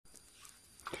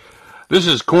This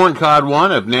is Corncod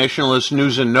One of Nationalist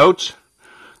News and Notes.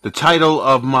 The title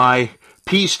of my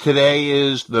piece today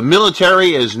is "The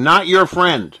Military is Not Your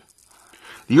Friend."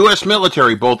 The U.S.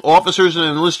 military, both officers and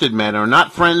enlisted men, are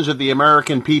not friends of the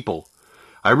American people.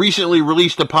 I recently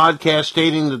released a podcast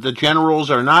stating that the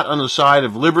generals are not on the side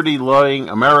of liberty-loving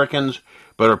Americans,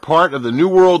 but are part of the New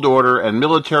World Order and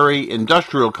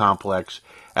military-industrial complex,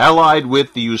 allied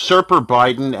with the usurper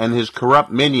Biden and his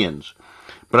corrupt minions.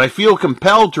 But I feel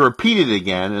compelled to repeat it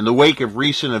again in the wake of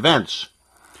recent events.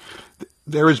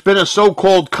 There has been a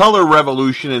so-called color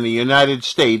revolution in the United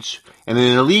States, and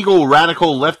an illegal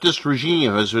radical leftist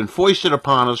regime has been foisted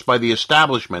upon us by the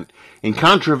establishment in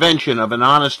contravention of an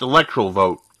honest electoral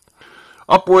vote.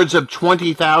 Upwards of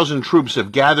 20,000 troops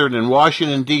have gathered in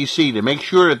Washington, D.C. to make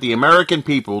sure that the American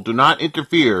people do not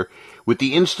interfere with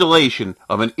the installation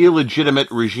of an illegitimate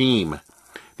regime.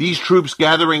 These troops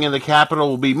gathering in the Capitol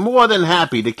will be more than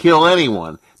happy to kill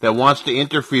anyone that wants to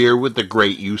interfere with the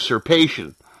great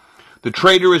usurpation. The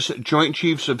traitorous Joint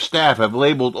Chiefs of Staff have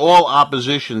labeled all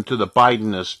opposition to the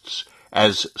Bidenists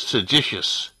as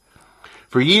seditious.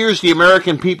 For years, the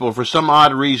American people, for some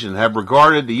odd reason, have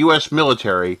regarded the U.S.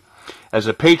 military as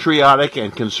a patriotic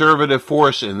and conservative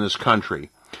force in this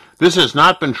country. This has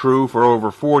not been true for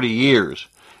over 40 years.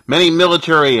 Many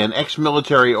military and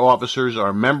ex-military officers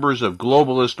are members of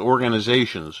globalist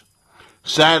organizations.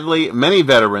 Sadly, many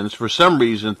veterans, for some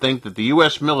reason, think that the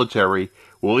U.S. military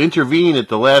will intervene at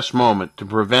the last moment to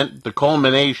prevent the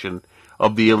culmination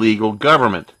of the illegal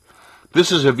government.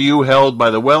 This is a view held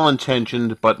by the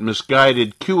well-intentioned but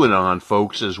misguided QAnon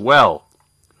folks as well.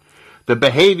 The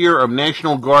behavior of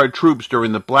National Guard troops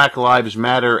during the Black Lives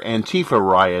Matter Antifa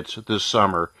riots this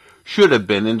summer should have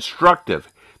been instructive.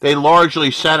 They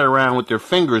largely sat around with their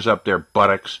fingers up their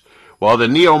buttocks while the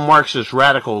neo-Marxist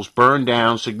radicals burned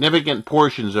down significant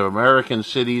portions of American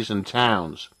cities and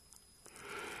towns.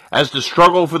 As the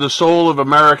struggle for the soul of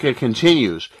America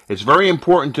continues, it's very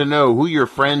important to know who your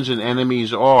friends and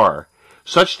enemies are.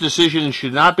 Such decisions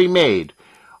should not be made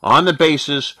on the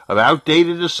basis of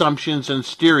outdated assumptions and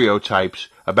stereotypes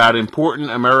about important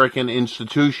American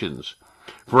institutions.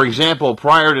 For example,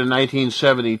 prior to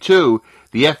 1972,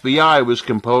 the FBI was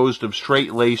composed of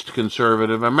straight-laced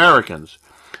conservative Americans.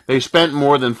 They spent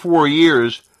more than 4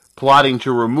 years plotting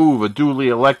to remove a duly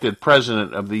elected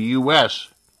president of the U.S.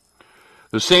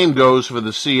 The same goes for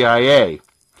the CIA.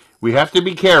 We have to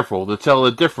be careful to tell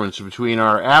the difference between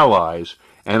our allies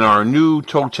and our new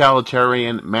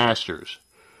totalitarian masters.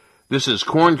 This is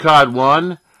Corncod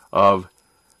One of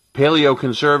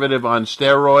Paleoconservative on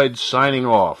Steroids signing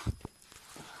off.